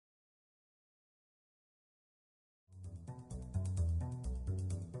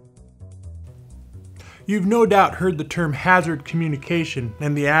You've no doubt heard the term hazard communication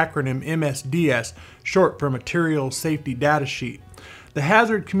and the acronym MSDS, short for Material Safety Data Sheet. The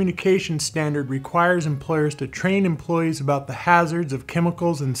Hazard Communication Standard requires employers to train employees about the hazards of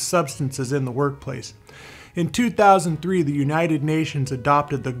chemicals and substances in the workplace. In 2003, the United Nations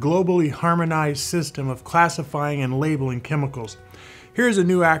adopted the globally harmonized system of classifying and labeling chemicals. Here's a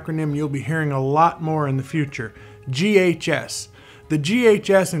new acronym you'll be hearing a lot more in the future: GHS. The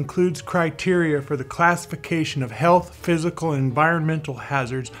GHS includes criteria for the classification of health, physical, and environmental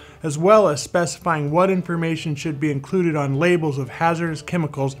hazards, as well as specifying what information should be included on labels of hazardous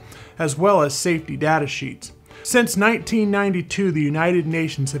chemicals, as well as safety data sheets. Since 1992, the United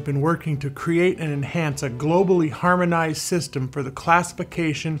Nations have been working to create and enhance a globally harmonized system for the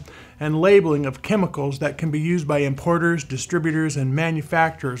classification and labeling of chemicals that can be used by importers, distributors, and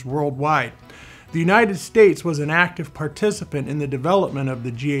manufacturers worldwide. The United States was an active participant in the development of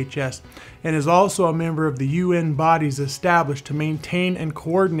the GHS and is also a member of the UN bodies established to maintain and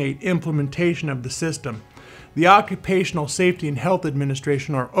coordinate implementation of the system. The Occupational Safety and Health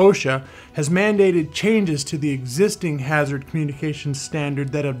Administration, or OSHA, has mandated changes to the existing hazard communication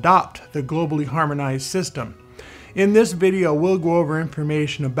standard that adopt the globally harmonized system. In this video, we'll go over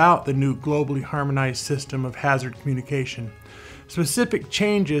information about the new globally harmonized system of hazard communication. Specific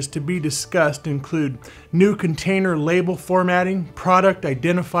changes to be discussed include new container label formatting, product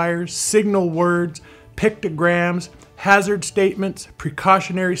identifiers, signal words, pictograms, hazard statements,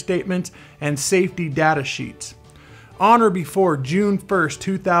 precautionary statements, and safety data sheets. On or before June 1st,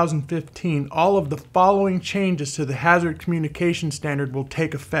 2015, all of the following changes to the Hazard Communication Standard will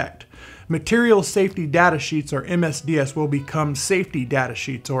take effect. Material Safety Data Sheets, or MSDS, will become Safety Data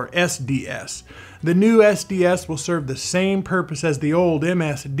Sheets, or SDS. The new SDS will serve the same purpose as the old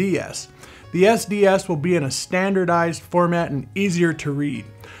MSDS. The SDS will be in a standardized format and easier to read.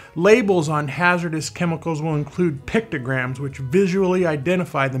 Labels on hazardous chemicals will include pictograms, which visually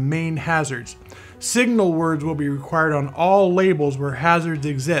identify the main hazards. Signal words will be required on all labels where hazards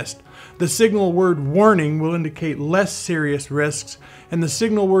exist. The signal word warning will indicate less serious risks, and the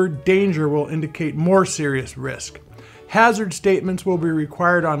signal word danger will indicate more serious risk. Hazard statements will be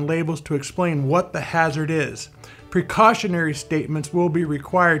required on labels to explain what the hazard is. Precautionary statements will be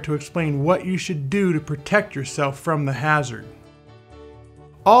required to explain what you should do to protect yourself from the hazard.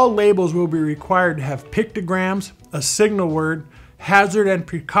 All labels will be required to have pictograms, a signal word, hazard and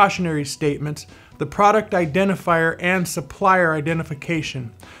precautionary statements, the product identifier, and supplier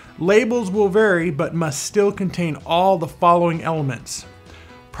identification. Labels will vary but must still contain all the following elements.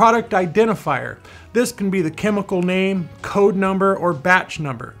 Product identifier. This can be the chemical name, code number, or batch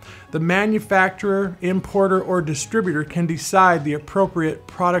number. The manufacturer, importer, or distributor can decide the appropriate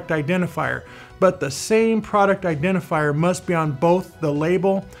product identifier, but the same product identifier must be on both the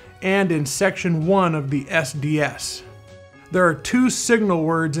label and in Section 1 of the SDS. There are two signal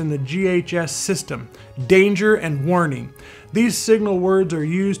words in the GHS system: danger and warning. These signal words are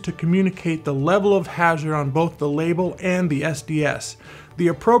used to communicate the level of hazard on both the label and the SDS. The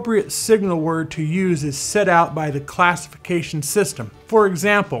appropriate signal word to use is set out by the classification system. For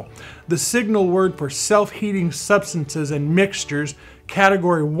example, the signal word for self-heating substances and mixtures,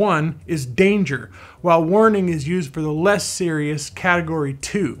 Category 1, is danger, while warning is used for the less serious Category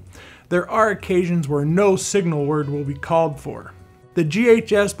 2. There are occasions where no signal word will be called for. The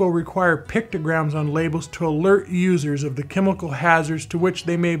GHS will require pictograms on labels to alert users of the chemical hazards to which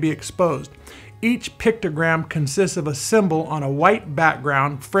they may be exposed. Each pictogram consists of a symbol on a white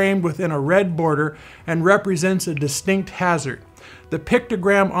background framed within a red border and represents a distinct hazard. The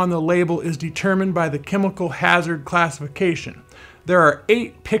pictogram on the label is determined by the chemical hazard classification. There are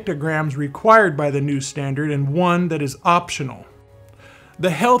 8 pictograms required by the new standard and 1 that is optional. The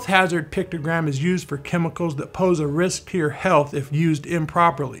health hazard pictogram is used for chemicals that pose a risk to your health if used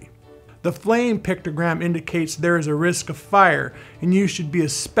improperly. The flame pictogram indicates there is a risk of fire, and you should be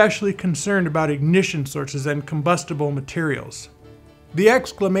especially concerned about ignition sources and combustible materials. The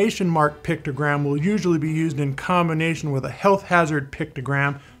exclamation mark pictogram will usually be used in combination with a health hazard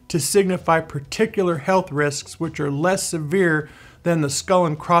pictogram to signify particular health risks which are less severe than the skull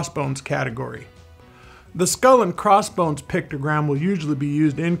and crossbones category. The skull and crossbones pictogram will usually be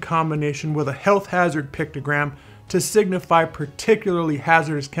used in combination with a health hazard pictogram to signify particularly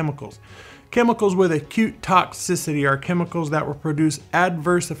hazardous chemicals. Chemicals with acute toxicity are chemicals that will produce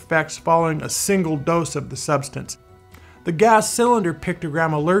adverse effects following a single dose of the substance. The gas cylinder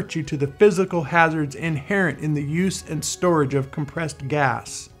pictogram alerts you to the physical hazards inherent in the use and storage of compressed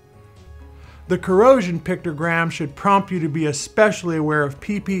gas. The corrosion pictogram should prompt you to be especially aware of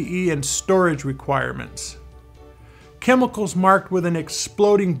PPE and storage requirements. Chemicals marked with an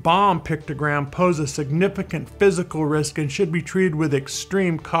exploding bomb pictogram pose a significant physical risk and should be treated with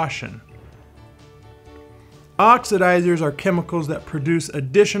extreme caution. Oxidizers are chemicals that produce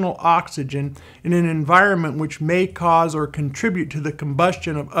additional oxygen in an environment which may cause or contribute to the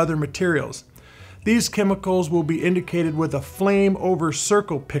combustion of other materials. These chemicals will be indicated with a flame over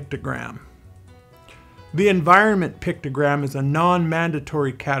circle pictogram. The environment pictogram is a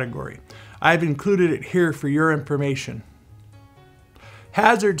non-mandatory category. I've included it here for your information.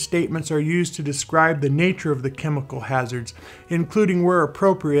 Hazard statements are used to describe the nature of the chemical hazards, including, where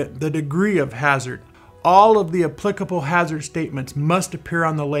appropriate, the degree of hazard. All of the applicable hazard statements must appear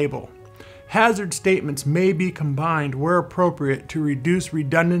on the label. Hazard statements may be combined where appropriate to reduce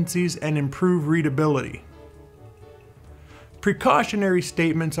redundancies and improve readability. Precautionary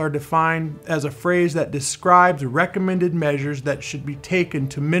statements are defined as a phrase that describes recommended measures that should be taken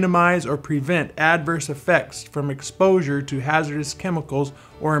to minimize or prevent adverse effects from exposure to hazardous chemicals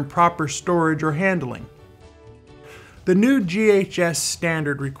or improper storage or handling. The new GHS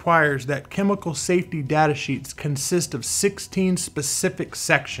standard requires that chemical safety data sheets consist of 16 specific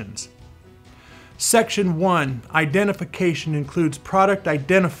sections. Section 1, Identification, includes product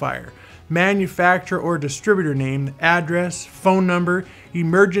identifier, manufacturer or distributor name, address, phone number,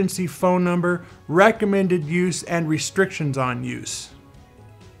 emergency phone number, recommended use, and restrictions on use.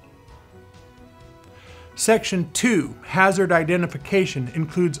 Section 2, Hazard Identification,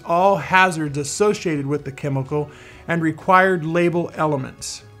 includes all hazards associated with the chemical and required label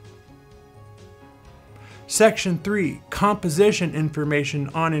elements. Section 3, Composition Information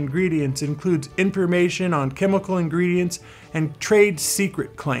on Ingredients, includes information on chemical ingredients and trade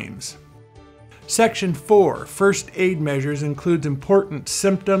secret claims. Section 4, First Aid Measures, includes important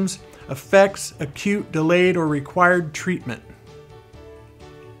symptoms, effects, acute, delayed, or required treatment.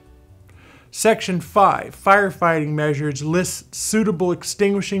 Section 5, Firefighting Measures, lists suitable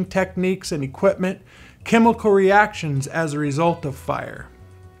extinguishing techniques and equipment, chemical reactions as a result of fire.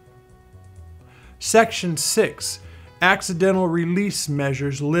 Section 6, Accidental Release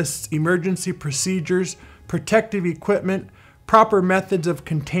Measures, lists emergency procedures, protective equipment, proper methods of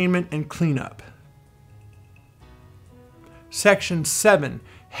containment and cleanup. Section 7,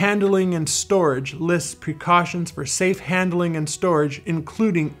 Handling and Storage, lists precautions for safe handling and storage,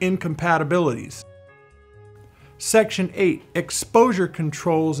 including incompatibilities. Section 8, Exposure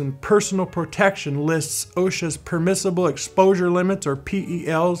Controls and Personal Protection, lists OSHA's permissible exposure limits, or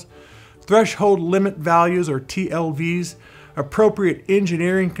PELs, threshold limit values, or TLVs, appropriate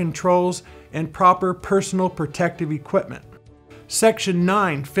engineering controls, and proper personal protective equipment. Section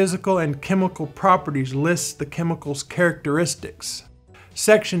 9, Physical and Chemical Properties, lists the chemical's characteristics.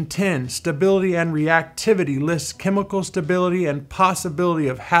 Section 10, Stability and Reactivity, lists chemical stability and possibility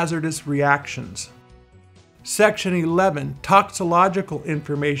of hazardous reactions. Section 11, Toxicological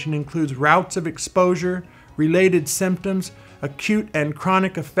Information, includes routes of exposure, related symptoms, acute and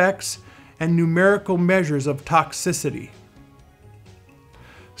chronic effects, and numerical measures of toxicity.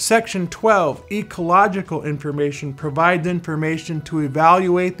 Section 12, Ecological Information, provides information to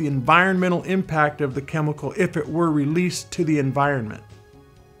evaluate the environmental impact of the chemical if it were released to the environment.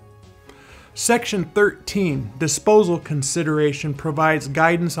 Section 13, Disposal Consideration, provides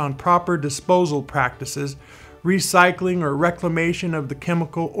guidance on proper disposal practices, recycling or reclamation of the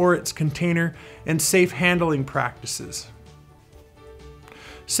chemical or its container, and safe handling practices.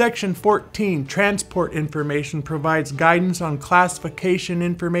 Section 14, Transport Information, provides guidance on classification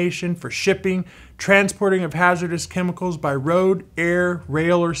information for shipping, transporting of hazardous chemicals by road, air,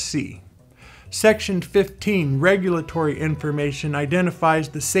 rail, or sea. Section 15, Regulatory Information, identifies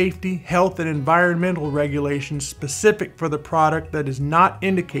the safety, health, and environmental regulations specific for the product that is not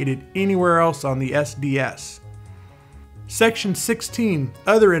indicated anywhere else on the SDS. Section 16,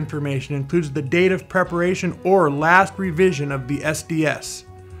 Other Information, includes the date of preparation or last revision of the SDS.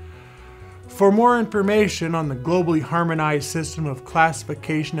 For more information on the globally harmonized system of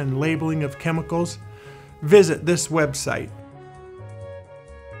classification and labeling of chemicals, visit this website.